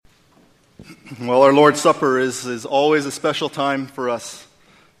Well, our Lord's Supper is always a special time for us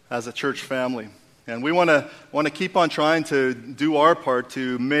as a church family. And we want to keep on trying to do our part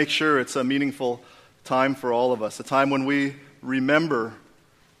to make sure it's a meaningful time for all of us, a time when we remember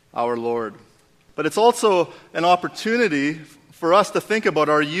our Lord. But it's also an opportunity for us to think about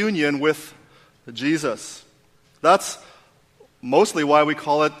our union with Jesus. That's mostly why we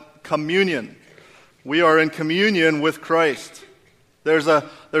call it communion. We are in communion with Christ. There's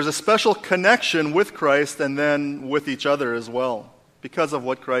a special connection with Christ and then with each other as well because of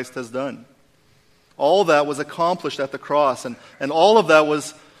what Christ has done. All that was accomplished at the cross, and all of that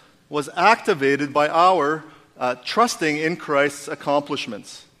was activated by our trusting in Christ's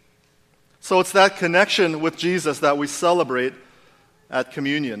accomplishments. So it's that connection with Jesus that we celebrate at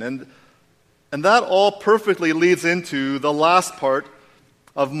communion. And that all perfectly leads into the last part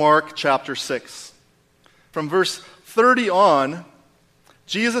of Mark chapter 6. From verse 30 on,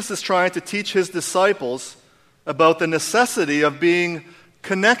 Jesus is trying to teach his disciples about the necessity of being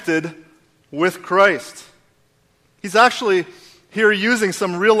connected with Christ. He's actually here using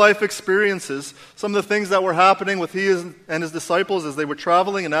some real-life experiences, some of the things that were happening with he and his disciples as they were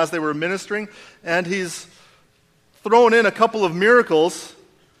traveling and as they were ministering, and he's thrown in a couple of miracles,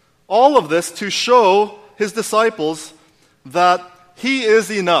 all of this to show his disciples that he is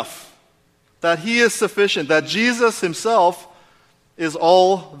enough, that he is sufficient, that Jesus himself is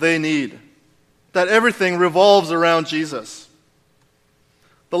all they need, that everything revolves around Jesus.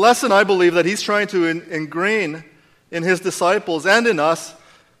 The lesson I believe that he's trying to ingrain in his disciples and in us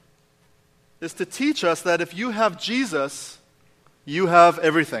is to teach us that if you have Jesus, you have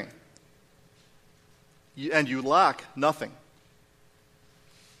everything. And you lack nothing.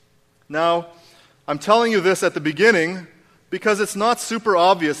 Now, I'm telling you this at the beginning because it's not super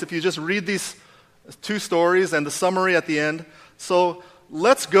obvious if you just read these two stories and the summary at the end. So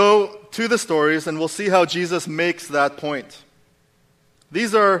let's go to the stories and we'll see how Jesus makes that point.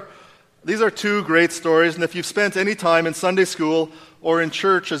 These are two great stories, and if you've spent any time in Sunday school or in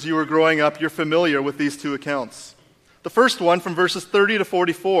church as you were growing up, you're familiar with these two accounts. The first one, from verses 30 to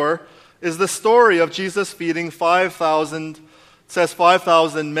 44, is the story of Jesus feeding 5,000, it says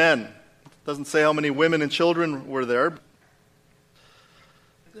 5,000 men. It doesn't say how many women and children were there.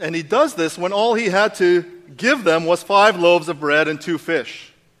 And he does this when all he had to give them was 5 loaves of bread and 2 fish.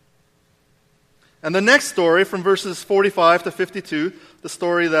 And the next story, from verses 45 to 52, the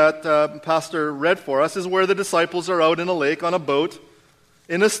story that Pastor read for us, is where the disciples are out in a lake on a boat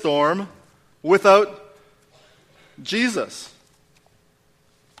in a storm without Jesus.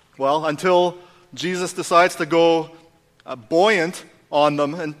 Well, until Jesus decides to go buoyant on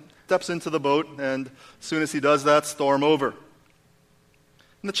them and steps into the boat, and as soon as he does that, storm over.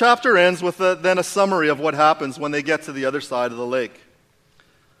 And the chapter ends with then a summary of what happens when they get to the other side of the lake.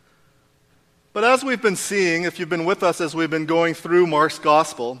 But as we've been seeing, if you've been with us as we've been going through Mark's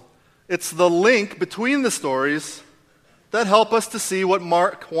gospel, it's the link between the stories that help us to see what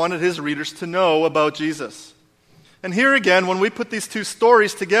Mark wanted his readers to know about Jesus. And here again, when we put these two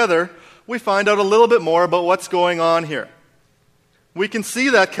stories together, we find out a little bit more about what's going on here. We can see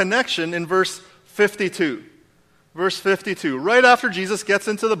that connection in verse 52. Verse 52, right after Jesus gets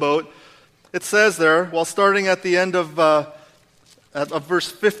into the boat, it says there, while starting at the end of verse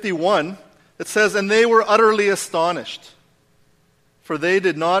 51, it says, "And they were utterly astonished, for they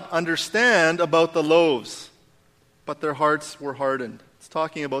did not understand about the loaves, but their hearts were hardened." It's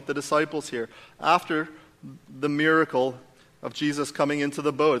talking about the disciples here. After the miracle of Jesus coming into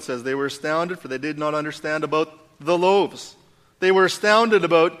the boat, it says they were astounded, for they did not understand about the loaves. They were astounded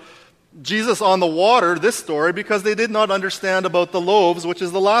about Jesus on the water, this story, because they did not understand about the loaves, which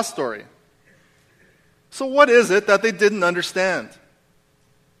is the last story. So what is it that they didn't understand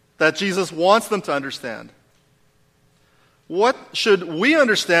that Jesus wants them to understand? What should we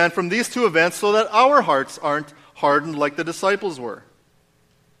understand from these two events so that our hearts aren't hardened like the disciples were?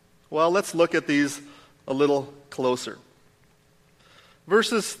 Well, let's look at these a little closer.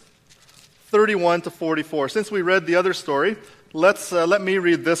 Verses 31 to 44. Since we read the other story, let me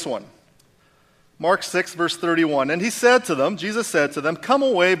read this one. Mark 6, verse 31. "And he said to them," Jesus said to them, "Come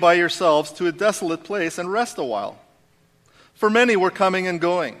away by yourselves to a desolate place and rest a while. For many were coming and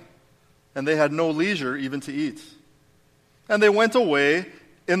going, and they had no leisure even to eat. And they went away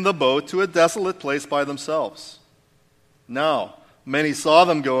in the boat to a desolate place by themselves. Now, many saw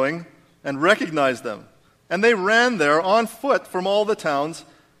them going and recognized them, and they ran there on foot from all the towns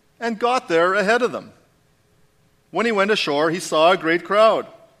and got there ahead of them. When he went ashore, he saw a great crowd,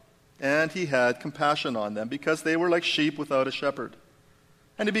 and he had compassion on them, because they were like sheep without a shepherd.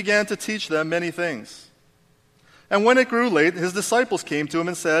 And he began to teach them many things. And when it grew late, his disciples came to him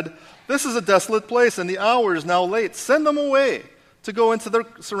and said, "This is a desolate place, and the hour is now late. Send them away to go into the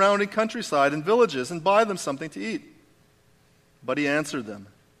surrounding countryside and villages and buy them something to eat." But he answered them,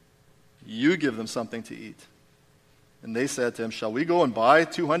 "You give them something to eat." And they said to him, "Shall we go and buy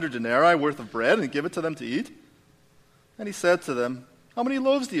 200 denarii worth of bread and give it to them to eat?" And he said to them, "How many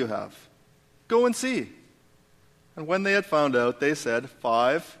loaves do you have? Go and see." And when they had found out, they said,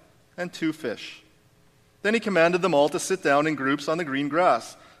 5 and 2 fish. Then he commanded them all to sit down in groups on the green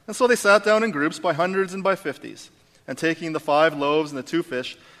grass. And so they sat down in groups by hundreds and by 50s. And taking the 5 loaves and the 2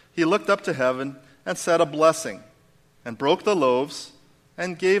 fish, he looked up to heaven and said a blessing, and broke the loaves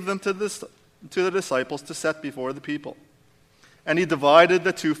and gave them to the disciples to set before the people. And he divided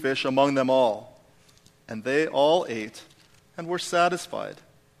the 2 fish among them all. And they all ate and were satisfied.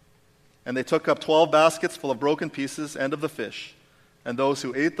 And they took up 12 baskets full of broken pieces and of the fish. And those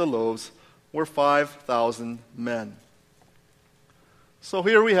who ate the loaves were 5,000 men. So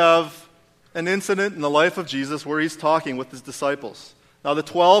here we have an incident in the life of Jesus where he's talking with his disciples. Now the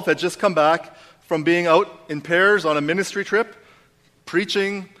 12 had just come back from being out in pairs on a ministry trip,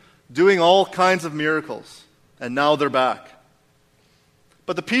 preaching, doing all kinds of miracles. And now they're back.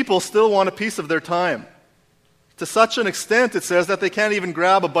 But the people still want a piece of their time. To such an extent, it says that they can't even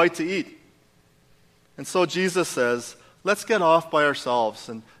grab a bite to eat. And so Jesus says, let's get off by ourselves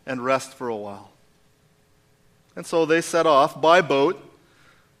and rest for a while. And so they set off by boat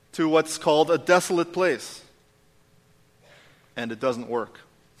to what's called a desolate place. And it doesn't work.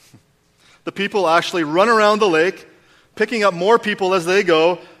 The people actually run around the lake, picking up more people as they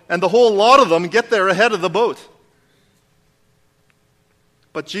go, and the whole lot of them get there ahead of the boat.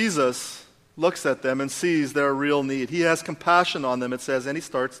 But Jesus looks at them and sees their real need. He has compassion on them, it says, and he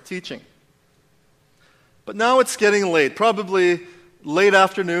starts teaching. But now it's getting late, probably late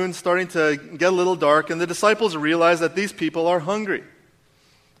afternoon, starting to get a little dark, and the disciples realize that these people are hungry.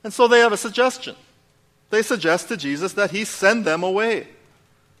 And so they have a suggestion. They suggest to Jesus that he send them away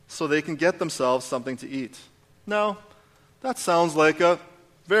so they can get themselves something to eat. Now, that sounds like a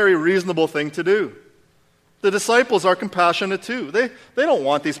very reasonable thing to do. The disciples are compassionate too. They don't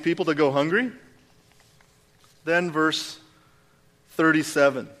want these people to go hungry. Then verse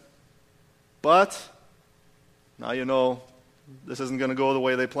 37. But, now you know this isn't going to go the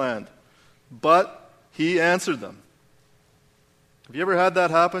way they planned. But he answered them. Have you ever had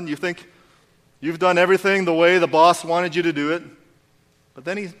that happen? You think you've done everything the way the boss wanted you to do it, but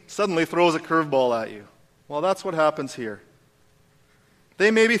then he suddenly throws a curveball at you. Well, that's what happens here. They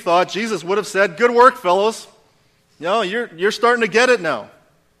maybe thought Jesus would have said, "Good work, fellows. You know, you're starting to get it now.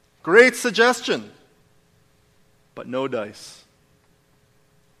 Great suggestion." But no dice.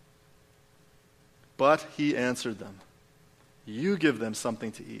 But he answered them, "You give them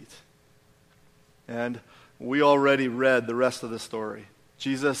something to eat." And we already read the rest of the story.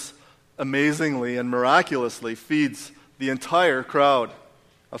 Jesus amazingly and miraculously feeds the entire crowd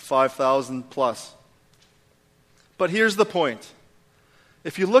of 5,000 plus. But here's the point.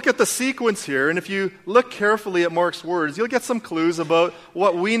 If you look at the sequence here, and if you look carefully at Mark's words, you'll get some clues about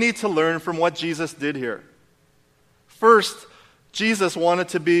what we need to learn from what Jesus did here. First, Jesus wanted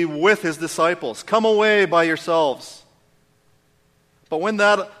to be with his disciples. Come away by yourselves. But when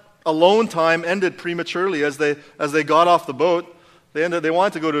that alone time ended prematurely as they got off the boat, they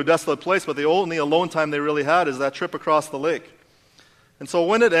wanted to go to a desolate place, but the only alone time they really had is that trip across the lake. And so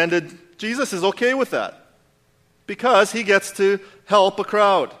when it ended, Jesus is okay with that, because he gets to help a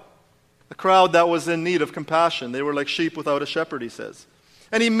crowd that was in need of compassion. They were like sheep without a shepherd, he says.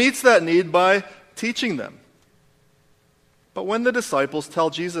 And he meets that need by teaching them. But when the disciples tell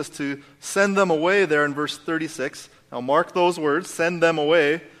Jesus to send them away there in verse 36, now mark those words, send them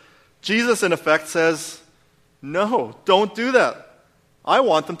away, Jesus in effect says, "No, don't do that. I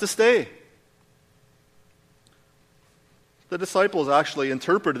want them to stay." The disciples actually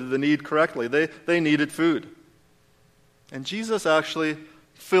interpreted the need correctly. They needed food. And Jesus actually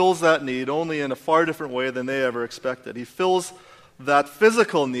fills that need only in a far different way than they ever expected. He fills that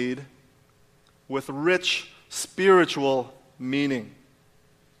physical need with rich spiritual meaning.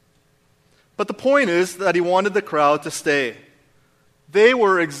 But the point is that he wanted the crowd to stay. They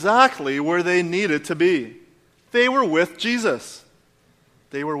were exactly where they needed to be. They were with Jesus.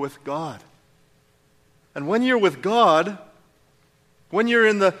 They were with God. And when you're with God, when you're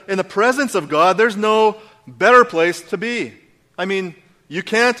in the presence of God, there's no better place to be. I mean, you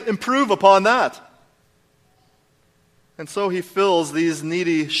can't improve upon that. And so he fills these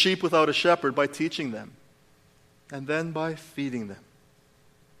needy sheep without a shepherd by teaching them, and then by feeding them.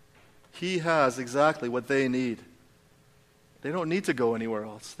 He has exactly what they need. They don't need to go anywhere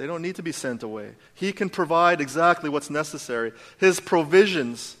else. They don't need to be sent away. He can provide exactly what's necessary. His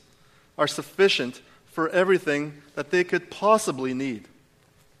provisions are sufficient for everything that they could possibly need.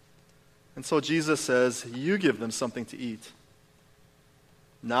 And so Jesus says, you give them something to eat.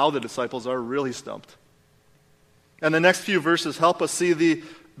 Now the disciples are really stumped. And the next few verses help us see the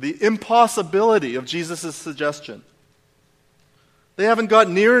impossibility of Jesus' suggestion. They haven't got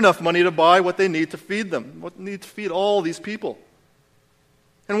near enough money to buy what they need to feed them, what they need to feed all these people.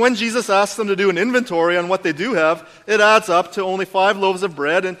 And when Jesus asks them to do an inventory on what they do have, it adds up to only 5 loaves of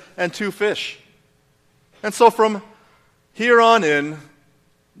bread and 2 fish. And so from here on in,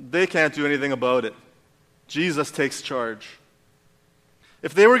 they can't do anything about it. Jesus takes charge.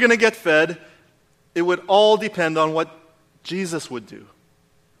 If they were going to get fed, it would all depend on what Jesus would do.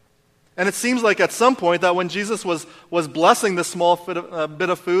 And it seems like at some point that when Jesus was blessing this small bit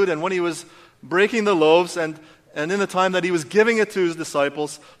of food, and when he was breaking the loaves, and in the time that he was giving it to his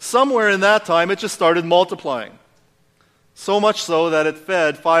disciples, somewhere in that time it just started multiplying. So much so that it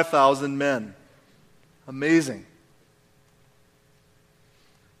fed 5,000 men. Amazing.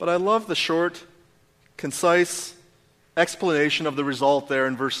 But I love the short, concise explanation of the result there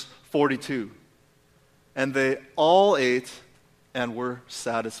in verse 42. And they all ate and were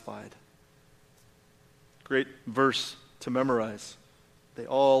satisfied. Great verse to memorize. They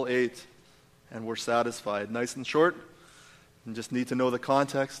all ate and were satisfied. Nice and short. You just need to know the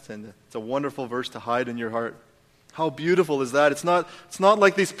context, and it's a wonderful verse to hide in your heart. How beautiful is that? It's not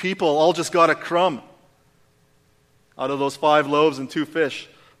like these people all just got a crumb out of those 5 loaves and 2 fish.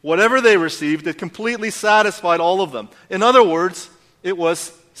 Whatever they received, it completely satisfied all of them. In other words, it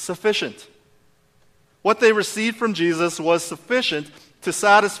was sufficient. What they received from Jesus was sufficient to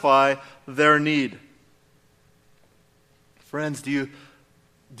satisfy their need. Friends, do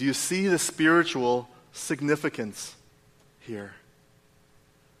you see the spiritual significance here?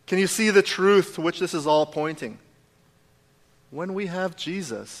 Can you see the truth to which this is all pointing? When we have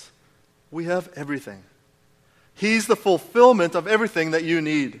Jesus, we have everything. He's the fulfillment of everything that you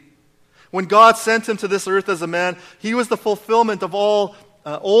need. When God sent him to this earth as a man, he was the fulfillment of all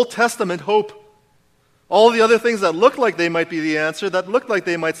Old Testament hope. All the other things that looked like they might be the answer, that looked like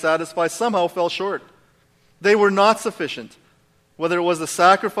they might satisfy, somehow fell short. They were not sufficient. Whether it was the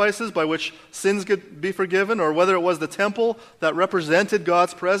sacrifices by which sins could be forgiven, or whether it was the temple that represented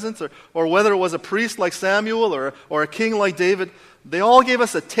God's presence, or whether it was a priest like Samuel or a king like David, they all gave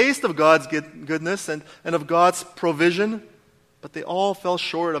us a taste of God's goodness and of God's provision, but they all fell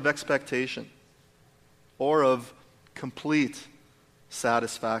short of expectation or of complete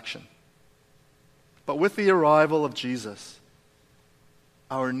satisfaction. But with the arrival of Jesus,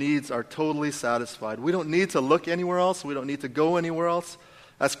 our needs are totally satisfied. We don't need to look anywhere else. We don't need to go anywhere else.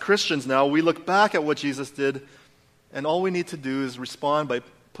 As Christians now, we look back at what Jesus did, and all we need to do is respond by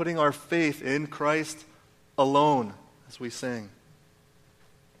putting our faith in Christ alone, as we sing.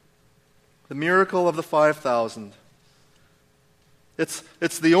 The miracle of the 5,000.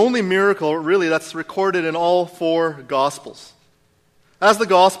 It's the only miracle, really, that's recorded in all 4 Gospels. As the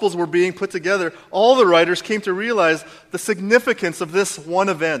Gospels were being put together, all the writers came to realize the significance of this one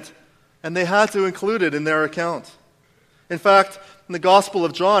event, and they had to include it in their account. In fact, in the Gospel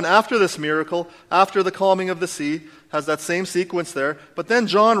of John, after this miracle, after the calming of the sea, has that same sequence there, but then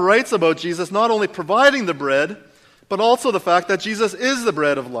John writes about Jesus not only providing the bread, but also the fact that Jesus is the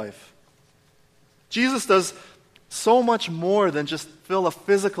bread of life. Jesus does so much more than just fill a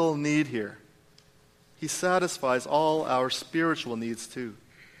physical need here. He satisfies all our spiritual needs too.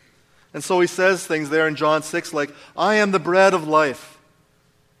 And so he says things there in John 6 like, I am the bread of life.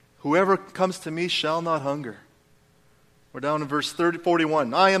 Whoever comes to me shall not hunger. We're down in verse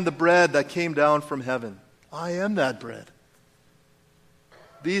 41. I am the bread that came down from heaven. I am that bread.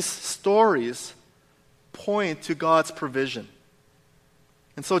 These stories point to God's provision.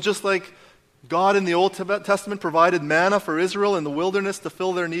 And so just like God in the Old Testament provided manna for Israel in the wilderness to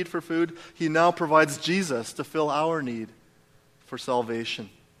fill their need for food, he now provides Jesus to fill our need for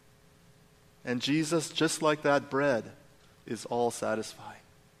salvation. And Jesus, just like that bread, is all satisfying.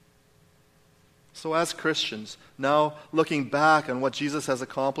 So as Christians, now looking back on what Jesus has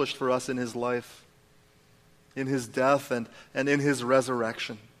accomplished for us in his life, in his death and in his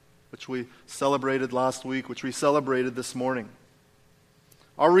resurrection, which we celebrated last week, which we celebrated this morning,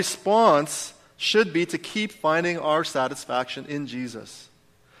 our response should be to keep finding our satisfaction in Jesus.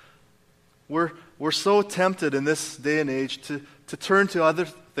 We're so tempted in this day and age to turn to other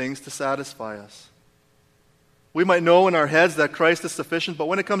things to satisfy us. We might know in our heads that Christ is sufficient, but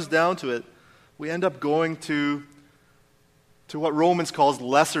when it comes down to it, we end up going to what Romans calls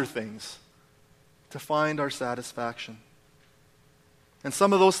lesser things to find our satisfaction. And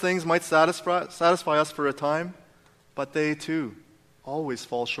some of those things might satisfy us for a time, but they too always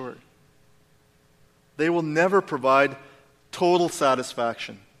fall short. They will never provide total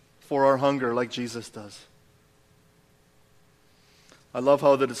satisfaction for our hunger like Jesus does. I love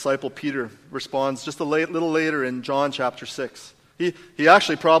how the disciple Peter responds just a little later in John chapter 6. He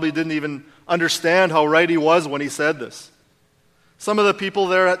actually probably didn't even understand how right he was when he said this. Some of the people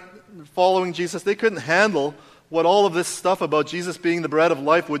there following Jesus, they couldn't handle what all of this stuff about Jesus being the bread of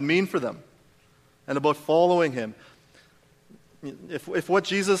life would mean for them and about following him. If what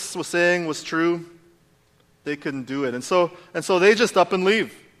Jesus was saying was true, they couldn't do it. And so they just up and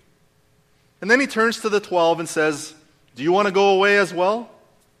leave. And then he turns to the 12 and says, do you want to go away as well?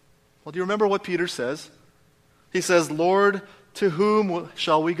 Well, do you remember what Peter says? He says, Lord, to whom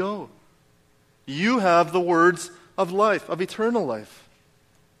shall we go? You have the words of life, of eternal life.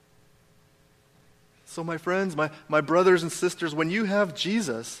 So my friends, my brothers and sisters, when you have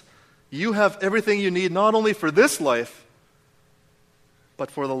Jesus, you have everything you need not only for this life,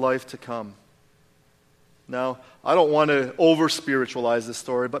 but for the life to come. Now, I don't want to over-spiritualize this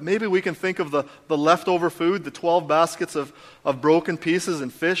story, but maybe we can think of the leftover food, the 12 baskets of broken pieces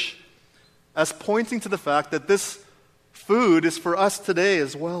and fish, as pointing to the fact that this food is for us today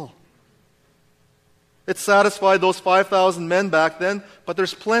as well. It satisfied those 5,000 men back then, but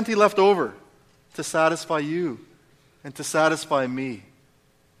there's plenty left over to satisfy you and to satisfy me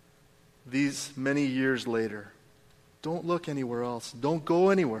these many years later. Don't look anywhere else. Don't go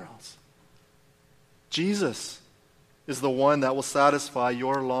anywhere else. Jesus is the one that will satisfy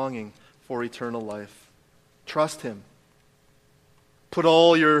your longing for eternal life. Trust him. Put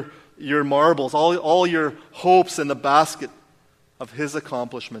all your marbles, all your hopes in the basket of his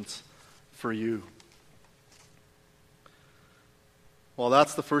accomplishments for you. Well,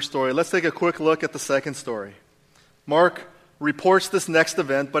 that's the first story. Let's take a quick look at the second story. Mark reports this next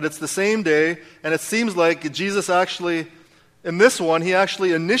event, but it's the same day, and it seems like Jesus actually, in this one, he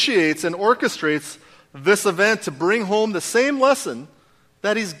actually initiates and orchestrates this event to bring home the same lesson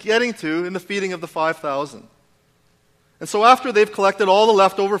that he's getting to in the feeding of the 5,000. And so after they've collected all the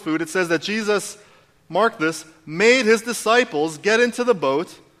leftover food, it says that Jesus, mark this, made his disciples get into the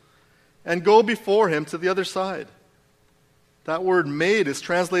boat and go before him to the other side. That word made is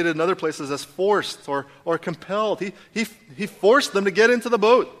translated in other places as forced or compelled. He forced them to get into the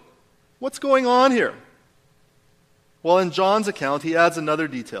boat. What's going on here? Well, in John's account, he adds another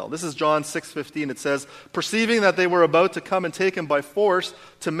detail. This is John 6:15. It says, perceiving that they were about to come and take him by force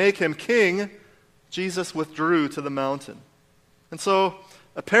to make him king, Jesus withdrew to the mountain. And so,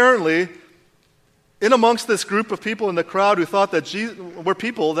 apparently, in amongst this group of people in the crowd who thought that were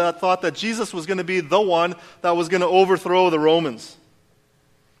people that thought that Jesus was going to be the one that was going to overthrow the Romans.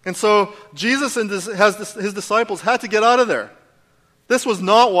 And so, Jesus and his disciples had to get out of there. This was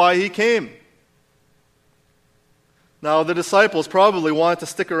not why he came. Now, the disciples probably wanted to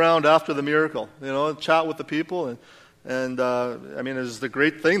stick around after the miracle, chat with the people, and it was the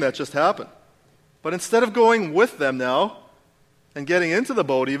great thing that just happened. But instead of going with them now and getting into the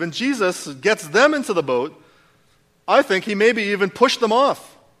boat even, Jesus gets them into the boat. I think he maybe even pushed them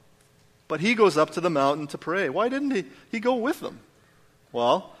off. But he goes up to the mountain to pray. Why didn't he go with them?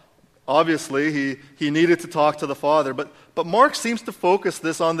 Well, obviously he needed to talk to the Father, but Mark seems to focus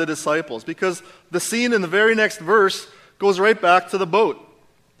this on the disciples because the scene in the very next verse goes right back to the boat,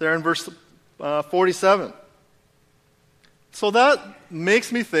 there in verse 47. So that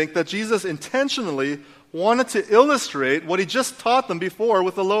makes me think that Jesus intentionally wanted to illustrate what he just taught them before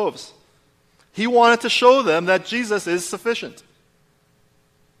with the loaves. He wanted to show them that Jesus is sufficient.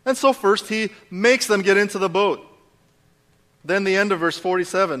 And so first he makes them get into the boat. Then the end of verse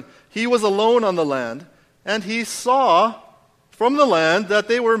 47, he was alone on the land, and he saw from the land that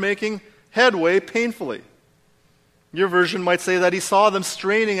they were making headway painfully. Your version might say that he saw them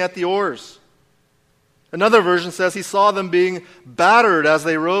straining at the oars. Another version says he saw them being battered as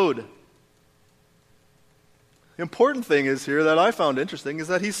they rowed. The important thing is here that I found interesting is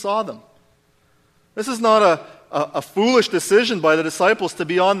that he saw them. This is not a foolish decision by the disciples to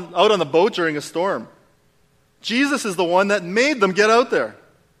be out on the boat during a storm. Jesus is the one that made them get out there.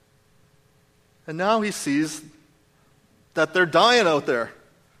 And now he sees that they're dying out there.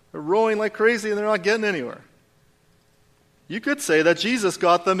 They're rowing like crazy and they're not getting anywhere. You could say that Jesus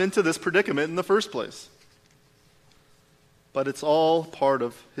got them into this predicament in the first place. But it's all part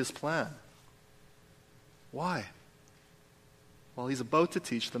of his plan. Why? Well, he's about to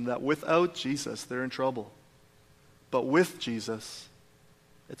teach them that without Jesus, they're in trouble. But with Jesus,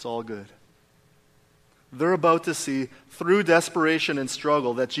 it's all good. They're about to see, through desperation and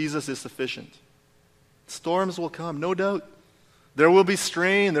struggle, that Jesus is sufficient. Storms will come, no doubt. There will be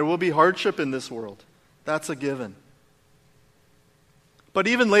strain, there will be hardship in this world. That's a given. But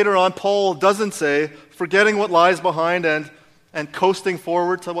even later on, Paul doesn't say, forgetting what lies behind and coasting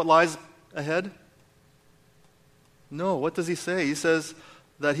forward to what lies ahead. No, what does he say? He says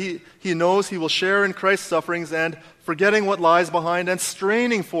that he knows he will share in Christ's sufferings and forgetting what lies behind and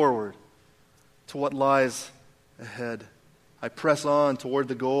straining forward to what lies ahead. I press on toward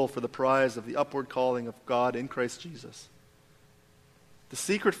the goal for the prize of the upward calling of God in Christ Jesus. The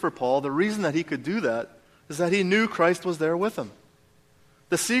secret for Paul, the reason that he could do that, is that he knew Christ was there with him.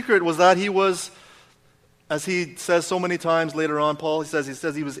 The secret was that he was, as he says so many times later on, Paul, he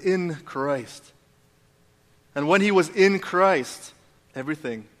says he was in Christ. And when he was in Christ,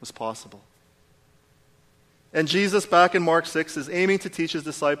 everything was possible. And Jesus, back in Mark 6, is aiming to teach his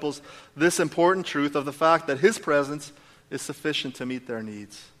disciples this important truth of the fact that his presence is sufficient to meet their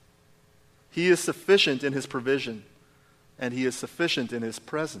needs. He is sufficient in his provision, and he is sufficient in his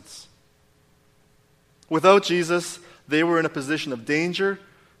presence. Without Jesus, they were in a position of danger,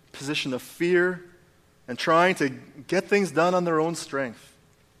 position of fear, and trying to get things done on their own strength.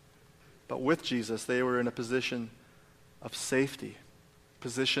 But with Jesus, they were in a position of safety,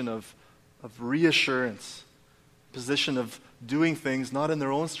 position of reassurance, position of doing things not in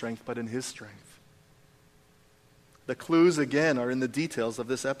their own strength, but in his strength. The clues, again, are in the details of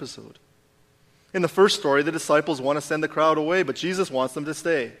this episode. In the first story, the disciples want to send the crowd away, but Jesus wants them to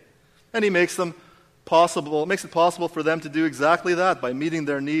stay. And he makes it possible for them to do exactly that by meeting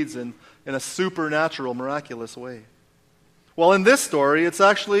their needs in a supernatural, miraculous way. Well, in this story, it's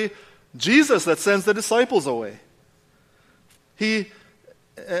actually Jesus that sends the disciples away. He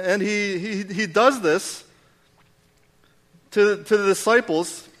does this to the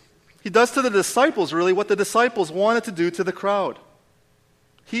disciples. He does to the disciples, really, what the disciples wanted to do to the crowd.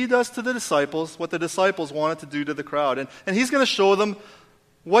 He does to the disciples what the disciples wanted to do to the crowd. And he's going to show them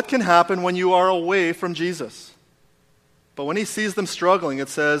what can happen when you are away from Jesus. But when he sees them struggling, it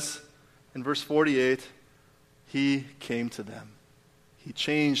says in verse 48, he came to them. He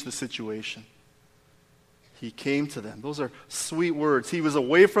changed the situation. He came to them. Those are sweet words. He was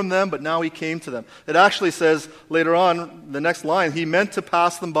away from them, but now he came to them. It actually says later on, the next line, he meant to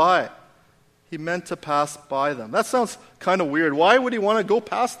pass them by. He meant to pass by them. That sounds kind of weird. Why would he want to go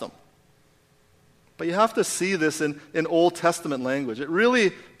past them? But you have to see this in Old Testament language. It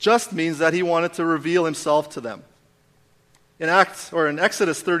really just means that he wanted to reveal himself to them. In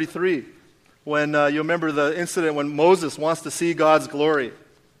Exodus 33, when you remember the incident when Moses wants to see God's glory,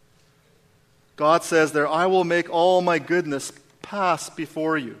 God says there, I will make all my goodness pass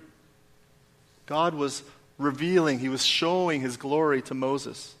before you. God was revealing, he was showing his glory to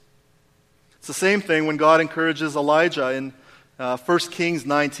Moses. It's the same thing when God encourages Elijah in 1 Kings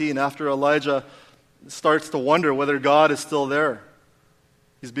 19, after Elijah starts to wonder whether God is still there.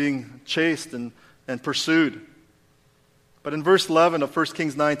 He's being chased and pursued. But in verse 11 of 1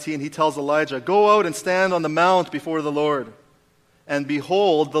 Kings 19, he tells Elijah, go out and stand on the mount before the Lord. And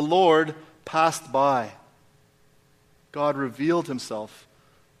behold, the Lord passed by. God revealed himself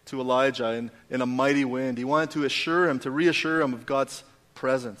to Elijah in a mighty wind. He wanted to reassure him of God's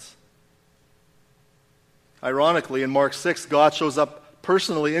presence. Ironically, in Mark 6, God shows up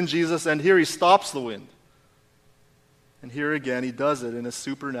personally in Jesus, and here he stops the wind. And here again, he does it in a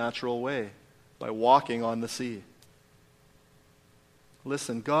supernatural way, by walking on the sea.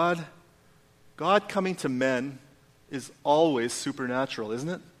 Listen, God coming to men is always supernatural, isn't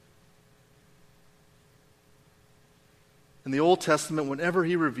it? In the Old Testament, whenever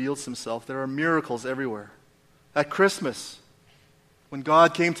he reveals himself, there are miracles everywhere. At Christmas, when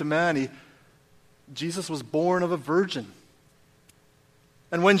God came to man, Jesus was born of a virgin.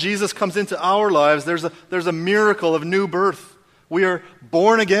 And when Jesus comes into our lives, there's a miracle of new birth. We are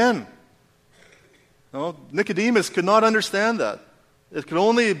born again. No, Nicodemus could not understand that.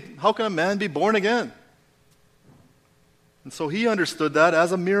 How can a man be born again? And so he understood that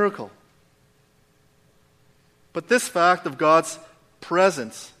as a miracle. But this fact of God's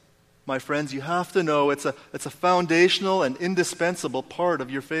presence, my friends, you have to know it's a foundational and indispensable part of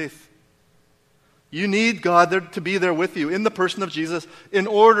your faith. You need God to be there with you in the person of Jesus in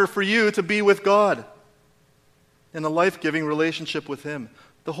order for you to be with God in a life-giving relationship with him.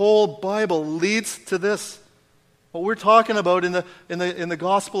 The whole Bible leads to this. What we're talking about in the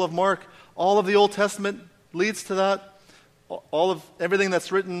Gospel of Mark, all of the Old Testament leads to that. All of everything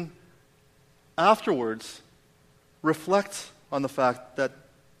that's written afterwards reflects on the fact that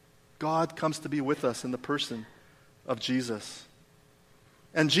God comes to be with us in the person of Jesus.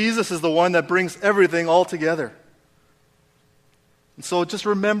 And Jesus is the one that brings everything all together. And so just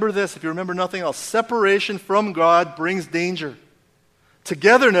remember this, if you remember nothing else. Separation from God brings danger.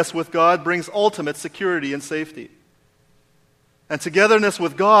 Togetherness with God brings ultimate security and safety. And togetherness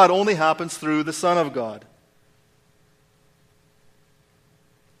with God only happens through the Son of God.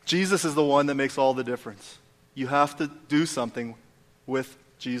 Jesus is the one that makes all the difference. You have to do something with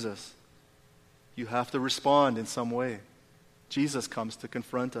Jesus. You have to respond in some way. Jesus comes to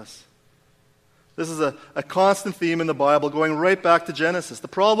confront us. This is a constant theme in the Bible, going right back to Genesis. The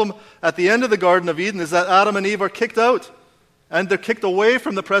problem at the end of the Garden of Eden is that Adam and Eve are kicked out. And they're kicked away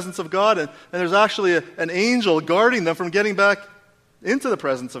from the presence of God. And there's actually an angel guarding them from getting back into the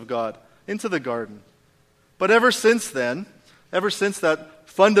presence of God, into the garden. But ever since then, ever since that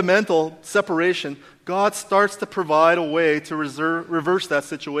fundamental separation, God starts to provide a way to reverse that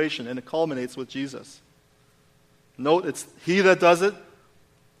situation. And it culminates with Jesus. Note, it's He that does it.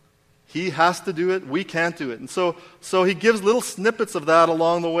 He has to do it. We can't do it. And so He gives little snippets of that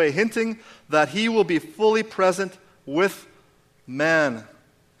along the way, hinting that He will be fully present with man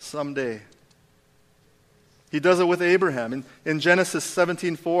someday. He does it with Abraham. In Genesis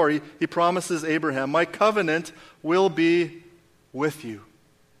 17:4, he promises Abraham, "My covenant will be with you."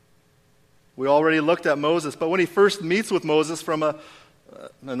 We already looked at Moses, but when he first meets with Moses from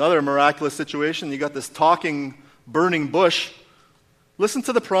another miraculous situation, you got this talking, burning bush. Listen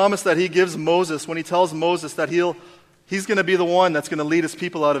to the promise that he gives Moses when he tells Moses that he's going to be the one that's going to lead his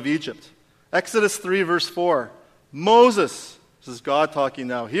people out of Egypt. Exodus 3, verse 4. Moses, this is God talking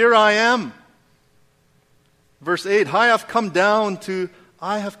now, "Here I am." Verse 8, I have come down,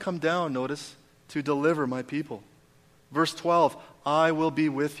 notice, to deliver my people. Verse 12, I will be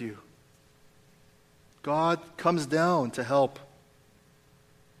with you. God comes down to help.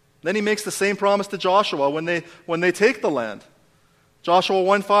 Then He makes the same promise to Joshua when they take the land. Joshua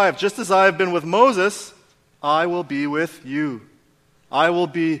 1:5, just as I have been with Moses, I will be with you. I will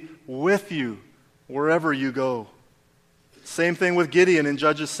be with you wherever you go. Same thing with Gideon in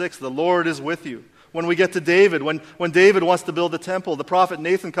Judges 6. The Lord is with you. When we get to David, when David wants to build the temple, the prophet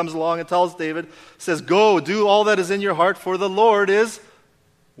Nathan comes along and tells David, says, "Go, do all that is in your heart, for the Lord is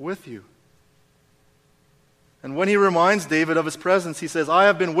with you." And when he reminds David of his presence, he says, "I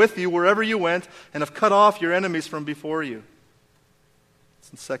have been with you wherever you went and have cut off your enemies from before you." It's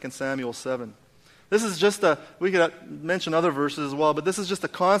in 2 Samuel 7. This is just we could mention other verses as well, but this is just a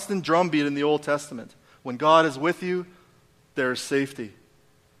constant drumbeat in the Old Testament. When God is with you, there is safety.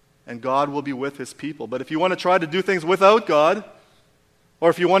 And God will be with His people. But if you want to try to do things without God, or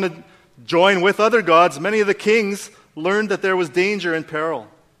if you want to join with other gods, many of the kings learned that there was danger and peril.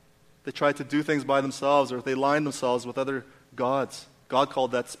 They tried to do things by themselves, or they aligned themselves with other gods. God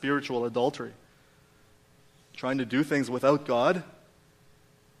called that spiritual adultery. Trying to do things without God.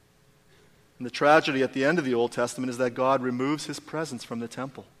 And the tragedy at the end of the Old Testament is that God removes His presence from the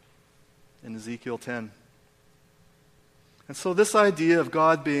temple in Ezekiel 10. And so this idea of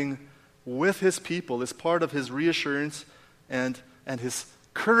God being with His people is part of His reassurance and His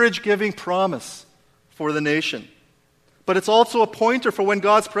courage-giving promise for the nation. But it's also a pointer for when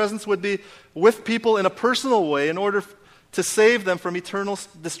God's presence would be with people in a personal way in order to save them from eternal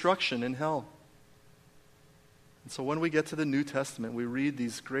destruction in hell. And so when we get to the New Testament, we read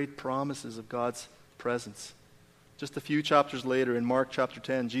these great promises of God's presence. Just a few chapters later, in Mark chapter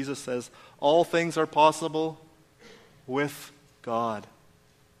 10, Jesus says, "All things are possible with God."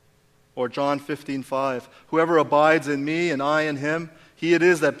 Or John 15:5, "Whoever abides in me and I in him, he it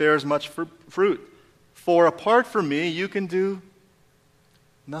is that bears much fruit. For apart from me, you can do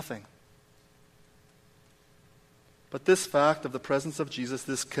nothing." But this fact of the presence of Jesus,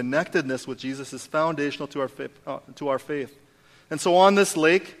 this connectedness with Jesus, is foundational to our faith. And so on this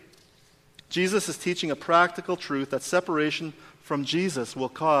lake, Jesus is teaching a practical truth that separation from Jesus will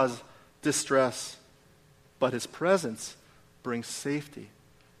cause distress. But His presence brings safety.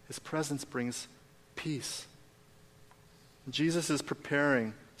 His presence brings peace. Jesus is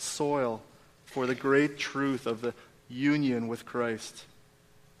preparing soil for the great truth of the union with Christ.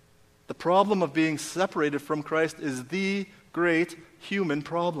 The problem of being separated from Christ is the great human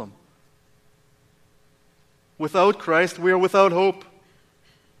problem. Without Christ, we are without hope.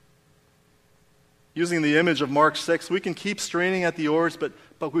 Using the image of Mark 6, we can keep straining at the oars,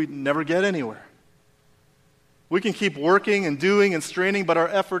 but we never get anywhere. We can keep working and doing and straining, but our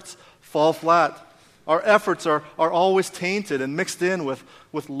efforts fall flat. Our efforts are always tainted and mixed in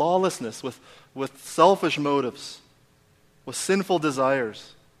with lawlessness, with selfish motives, with sinful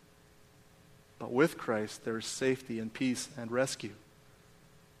desires. But with Christ, there is safety and peace and rescue.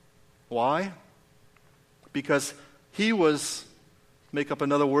 Why? Because He was, make up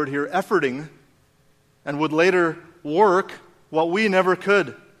another word here, efforting, and would later work what we never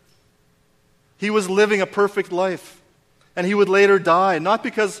could. He was living a perfect life. And he would later die,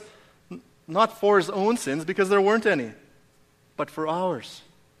 not for his own sins, because there weren't any, but for ours.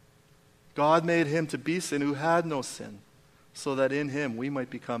 God made him to be sin who had no sin, so that in him we might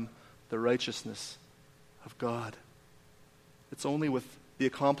become the righteousness of God. It's only with the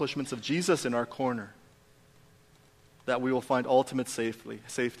accomplishments of Jesus in our corner that we will find ultimate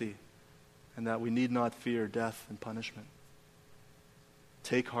safety, and that we need not fear death and punishment.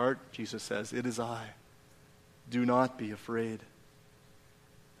 Take heart, Jesus says, it is I. Do not be afraid.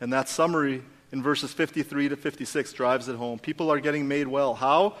 And that summary in verses 53 to 56 drives it home. People are getting made well.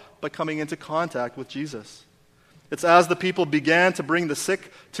 How? By coming into contact with Jesus. It's as the people began to bring the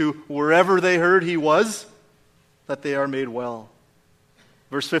sick to wherever they heard he was, that they are made well.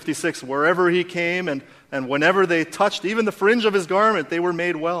 Verse 56, wherever he came and whenever they touched even the fringe of his garment, they were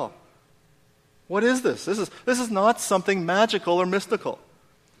made well. What is this? This is not something magical or mystical.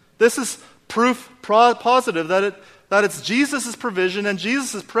 This is proof positive that it's Jesus' provision and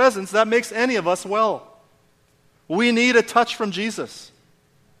Jesus' presence that makes any of us well. We need a touch from Jesus.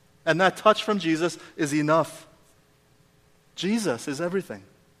 And that touch from Jesus is enough. Jesus is everything.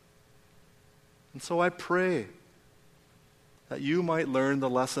 And so I pray that you might learn the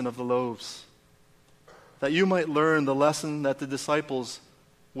lesson of the loaves. That you might learn the lesson that the disciples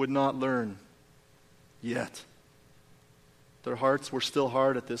would not learn yet. Their hearts were still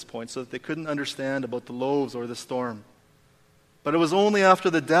hard at this point, so that they couldn't understand about the loaves or the storm. But it was only after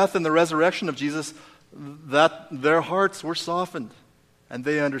the death and the resurrection of Jesus that their hearts were softened and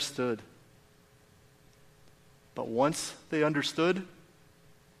they understood. But once they understood,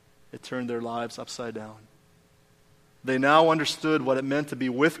 it turned their lives upside down. They now understood what it meant to be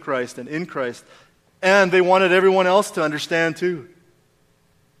with Christ and in Christ, and they wanted everyone else to understand too.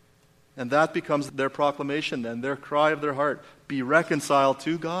 And that becomes their proclamation then, their cry of their heart. Be reconciled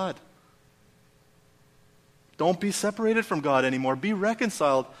to God. Don't be separated from God anymore. Be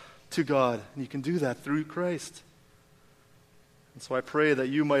reconciled to God. And you can do that through Christ. And so I pray that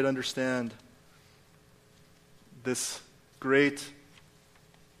you might understand this great,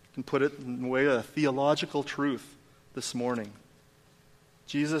 you can put it in a way, a theological truth this morning.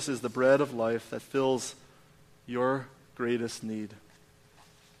 Jesus is the bread of life that fills your greatest need.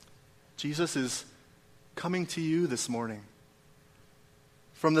 Jesus is coming to you this morning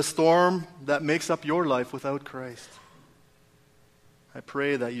from the storm that makes up your life without Christ. I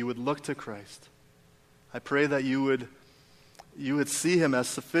pray that you would look to Christ. I pray that you would see him as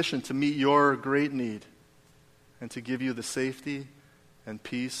sufficient to meet your great need and to give you the safety and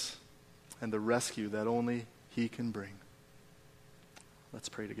peace and the rescue that only he can bring. Let's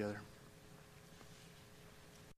pray together.